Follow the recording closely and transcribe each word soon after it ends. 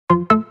Hey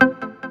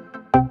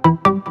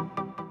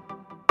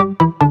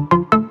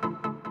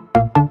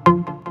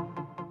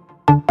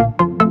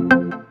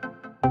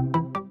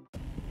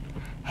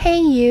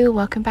you,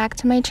 welcome back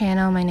to my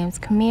channel. My name is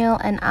Camille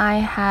and I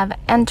have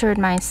entered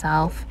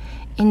myself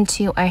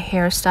into a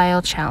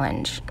hairstyle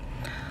challenge.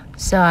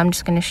 So I'm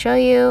just going to show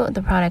you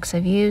the products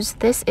I've used.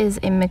 This is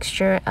a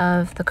mixture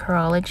of the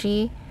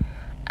Curology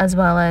as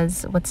well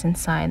as what's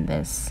inside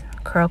this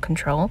curl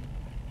control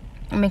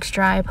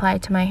mixture I apply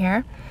to my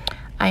hair.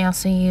 I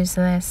also use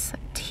this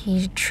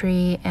tea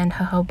tree and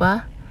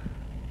jojoba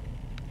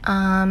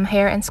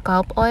hair and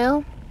scalp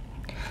oil.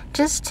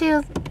 Just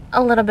to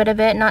a little bit of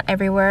it, not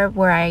everywhere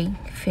where I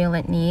feel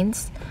it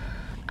needs,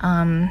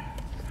 because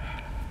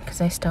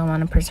I still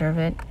want to preserve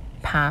it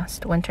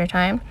past winter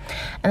time.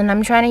 And then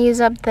I'm trying to use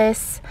up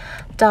this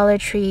Dollar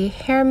Tree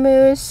hair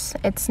mousse.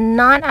 It's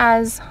not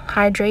as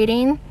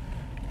hydrating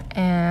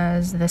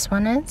as this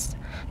one is.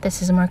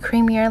 This is more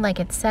creamier like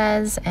it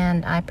says,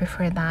 and I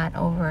prefer that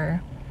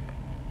over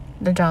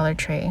the Dollar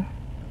Tree.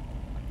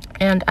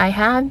 And I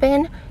have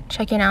been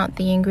checking out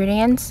the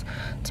ingredients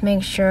to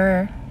make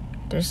sure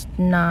there's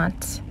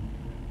not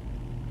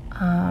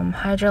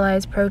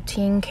hydrolyzed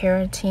protein,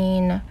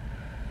 keratin,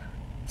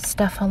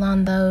 stuff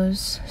along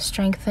those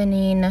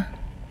strengthening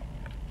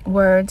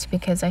words,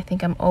 because I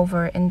think I'm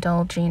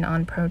overindulging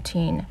on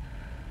protein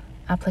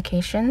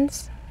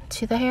applications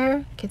to the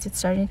hair because it's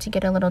starting to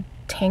get a little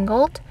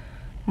tangled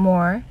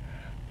more,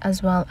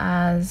 as well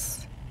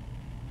as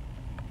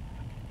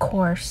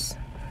coarse,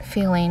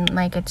 feeling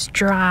like it's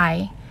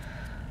dry,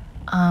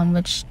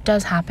 which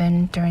does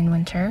happen during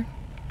winter.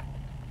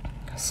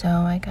 So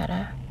I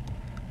gotta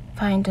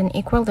find an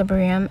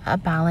equilibrium, a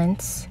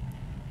balance,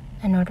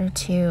 in order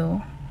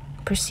to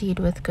proceed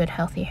with good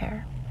healthy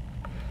hair.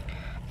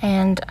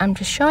 And I'm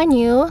just showing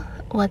you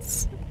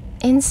what's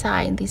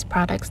inside these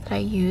products that I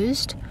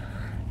used,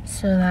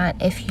 so that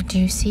if you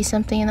do see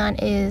something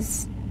that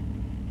is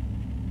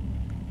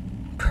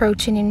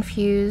protein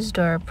infused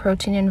or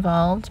protein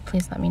involved,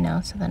 please let me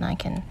know so then I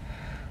can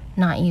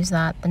not use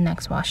that the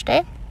next wash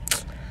day.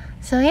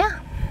 So yeah,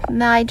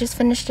 now I just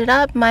finished it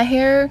up. My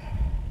hair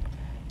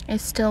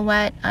is still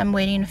wet. I'm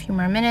waiting a few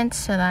more minutes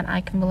so that I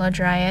can blow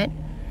dry it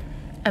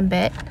a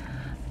bit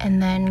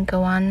and then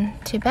go on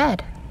to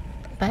bed.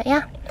 But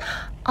yeah,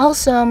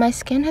 also my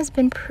skin has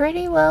been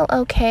pretty well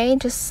okay,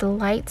 just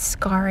slight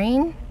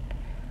scarring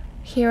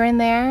here and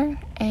there,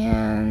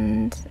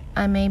 and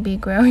I may be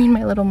growing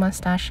my little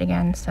mustache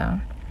again, so,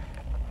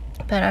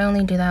 but I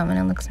only do that when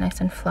it looks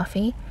nice and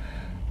fluffy.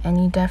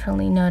 And you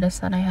definitely notice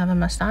that I have a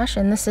mustache,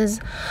 and this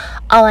is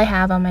all I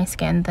have on my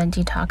skin, the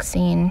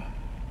detoxing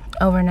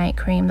overnight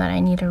cream that I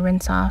need to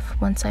rinse off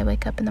once I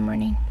wake up in the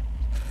morning.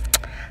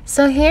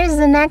 So here's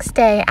the next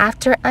day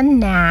after a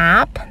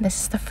nap.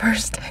 This is the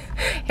first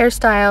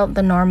hairstyle,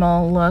 the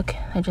normal look.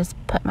 I just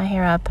put my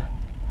hair up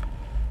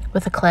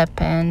with a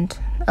clip, and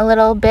a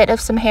little bit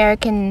of some hair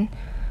can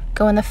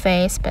go in the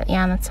face, but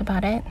yeah, that's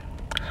about it.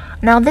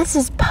 Now this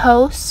is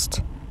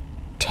post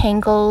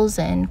tangles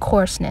and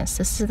coarseness.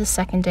 This is the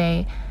second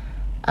day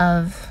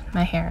of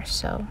my hair,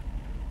 so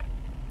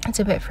it's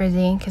a bit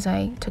frizzy because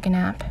I took a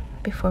nap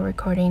before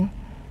recording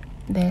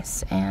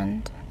this,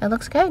 and it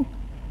looks good.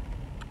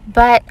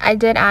 But I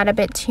did add a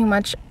bit too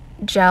much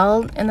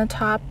gel in the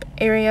top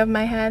area of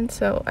my head,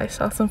 so I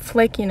saw some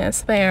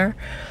flakiness there,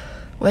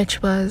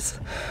 which was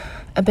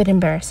a bit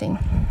embarrassing.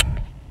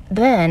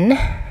 Then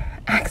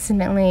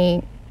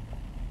accidentally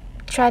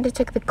tried to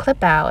take the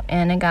clip out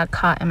and it got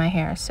caught in my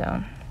hair, so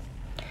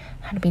I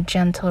had to be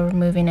gentle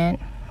removing it.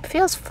 It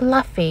feels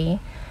fluffy,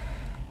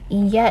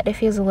 yet it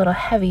feels a little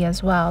heavy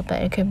as well,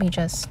 but it could be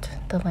just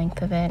the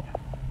length of it.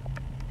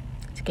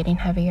 It's getting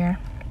heavier.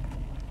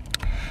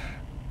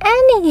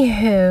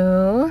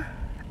 Anywho,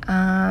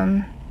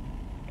 I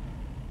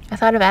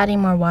thought of adding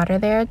more water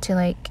there to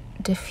like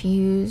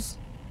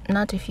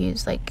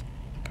like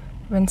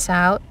rinse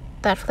out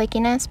that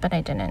flakiness, but I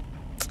didn't.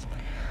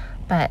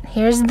 But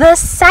here's the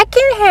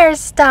second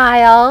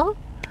hairstyle.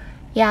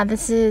 Yeah,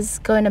 this is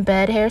going to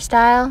bed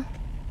hairstyle.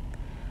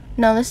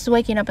 No, this is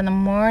waking up in the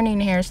morning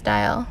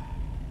hairstyle.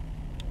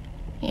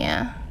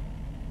 Yeah.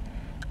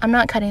 I'm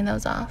not cutting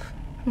those off.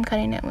 I'm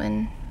cutting it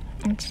when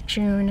it's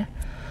June.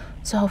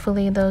 So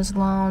hopefully those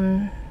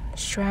long,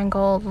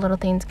 strangled little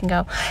things can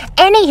go.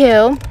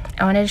 Anywho,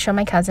 I wanted to show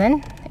my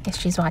cousin, if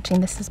she's watching,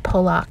 this is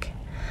Pollack,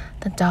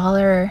 the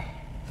Dollar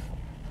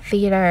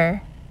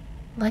Theater.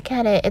 Look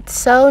at it. It's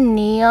so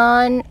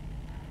neon.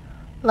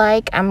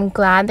 Like, I'm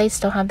glad they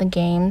still have the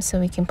game so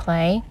we can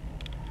play.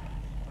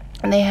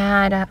 And they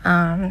had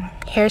hand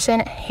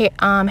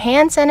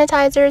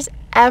sanitizers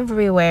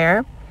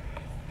everywhere.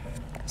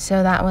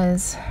 So that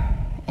was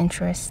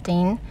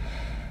interesting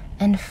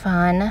and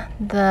fun.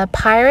 The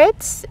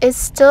Pirates is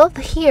still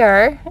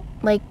here,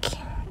 like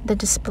the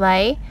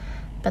display,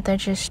 but they're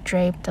just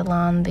draped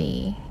along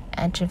the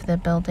edge of the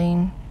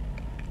building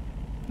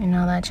and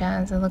all that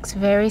jazz. It looks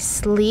very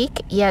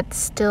sleek, yet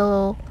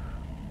still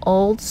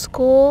old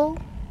school.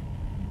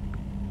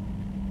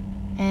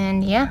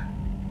 And yeah,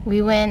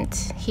 we went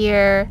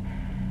here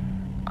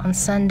on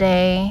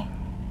Sunday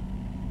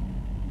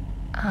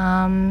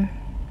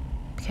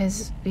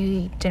because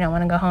we didn't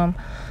want to go home.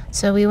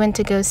 So we went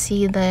to go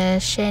see the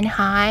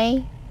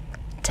Shanghai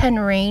 10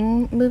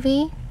 Rain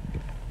movie,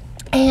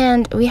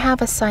 and we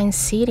have assigned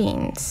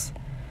seatings.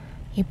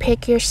 You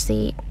pick your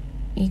seat,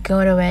 you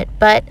go to it,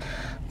 but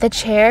the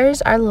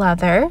chairs are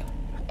leather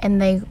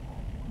and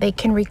they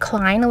can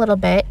recline a little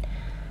bit,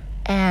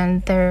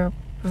 and they're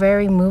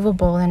very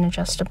movable and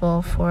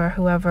adjustable for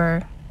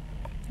whoever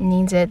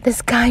needs it.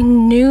 This guy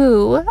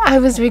knew I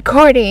was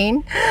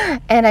recording,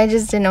 and I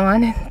just didn't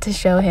want to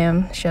show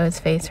his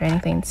face or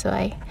anything,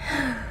 so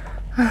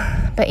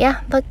but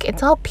yeah, look,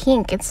 it's all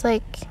pink. It's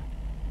like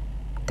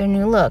their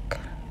new look,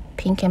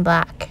 pink and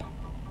black.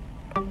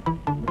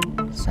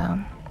 So,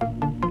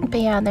 but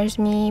yeah, there's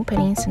me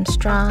putting some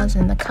straws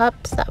in the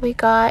cups that we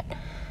got,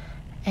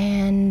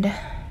 and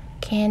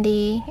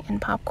candy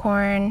and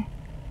popcorn,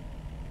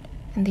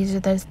 and these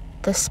are the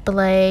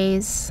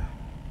displays.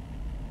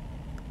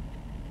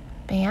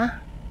 But yeah,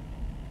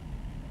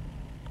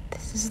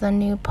 this is the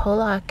new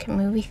Pollack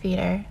movie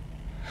theater.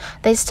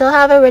 They still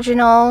have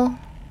original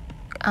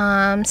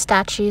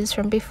statues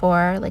from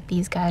before, like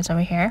these guys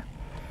over here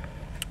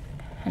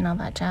and all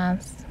that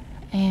jazz,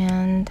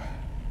 and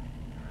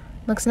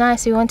looks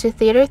nice. We went to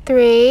theater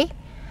 3,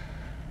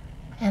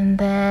 and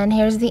then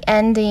here's the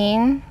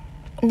ending.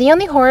 The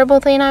only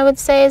horrible thing I would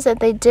say is that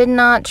they did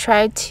not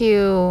try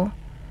to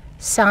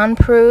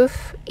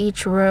soundproof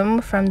each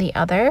room from the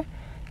other,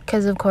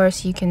 because of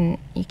course you can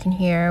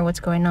hear what's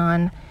going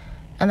on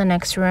in the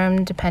next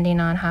room depending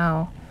on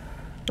how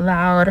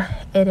loud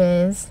it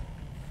is.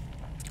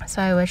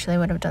 So I wish they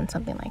would have done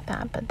something like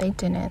that, but they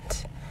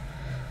didn't.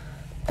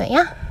 But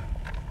yeah,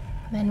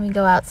 then we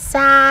go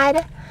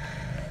outside,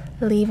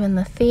 leaving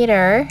the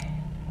theater,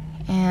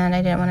 and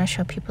I didn't want to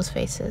show people's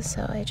faces,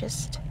 so we're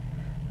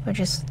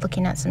just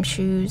looking at some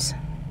shoes.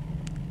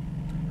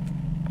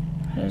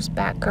 There's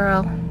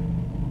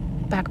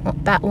Batgirl,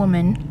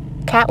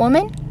 Batwoman,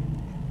 Catwoman?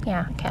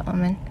 Yeah,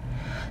 Catwoman.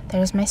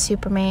 There's my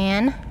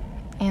Superman,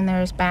 and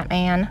there's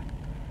Batman.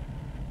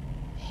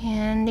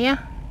 And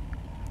yeah,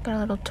 got a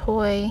little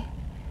toy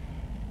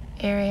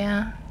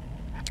area.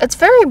 It's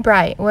very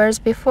bright, whereas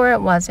before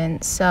it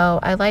wasn't. So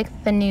I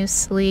like the new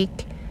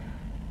sleek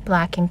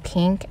black and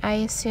pink, I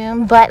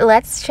assume. But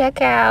let's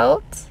check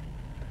out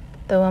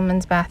the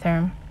women's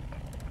bathroom,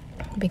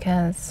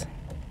 because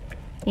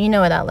you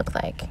know what that looked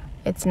like.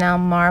 It's now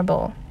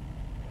marble.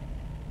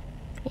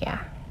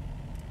 Yeah.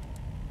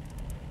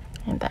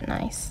 Ain't that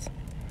nice?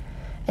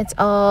 It's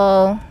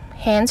all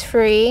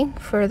hands-free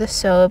for the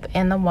soap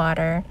and the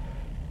water,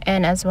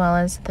 and as well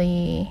as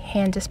the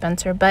hand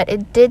dispenser. But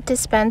it did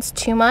dispense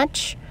too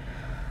much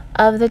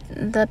of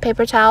the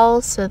paper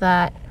towels, so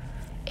that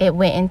it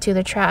went into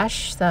the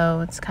trash.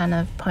 So it's kind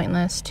of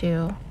pointless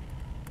to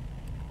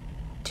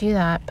do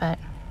that. But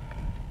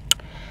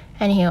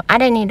anywho, I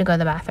didn't need to go to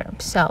the bathroom,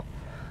 so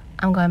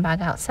I'm going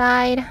back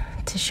outside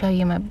to show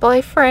you my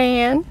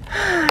boyfriend.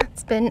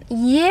 It's been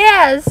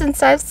years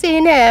since I've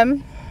seen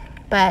him,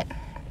 but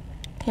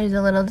here's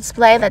a little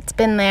display that's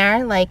been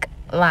there like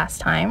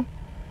last time.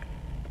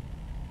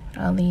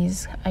 All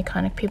these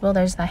iconic people.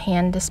 There's the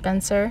hand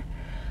dispenser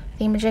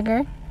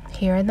thingamajigger.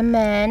 Here are the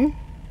men.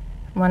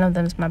 One of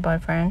them's my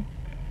boyfriend.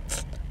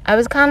 I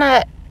was kind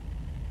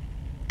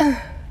of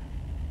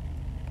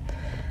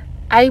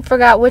I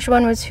forgot which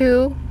one was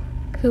who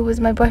was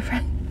my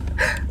boyfriend.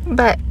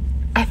 But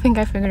I think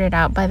I figured it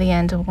out by the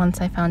end,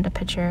 once I found a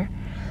picture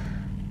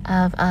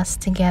of us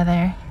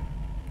together.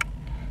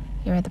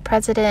 Here are the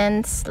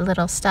presidents,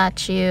 little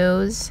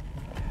statues,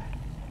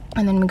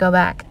 and then we go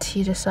back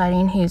to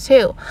deciding who's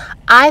who.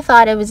 I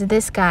thought it was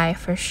this guy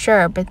for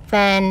sure, but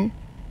then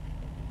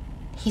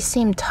he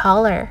seemed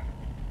taller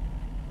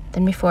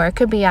than before. It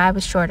could be I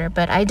was shorter,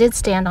 but I did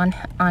stand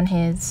on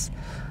his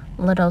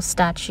little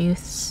statue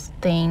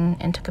thing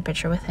and took a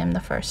picture with him the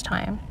first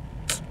time.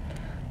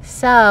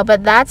 So,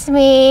 but that's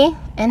me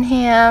and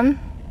him.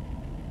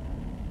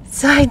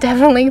 So I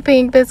definitely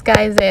think this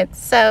guy's it.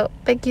 So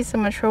thank you so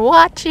much for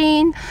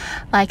watching.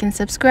 Like and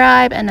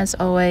subscribe, and as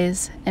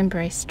always,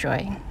 embrace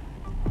joy.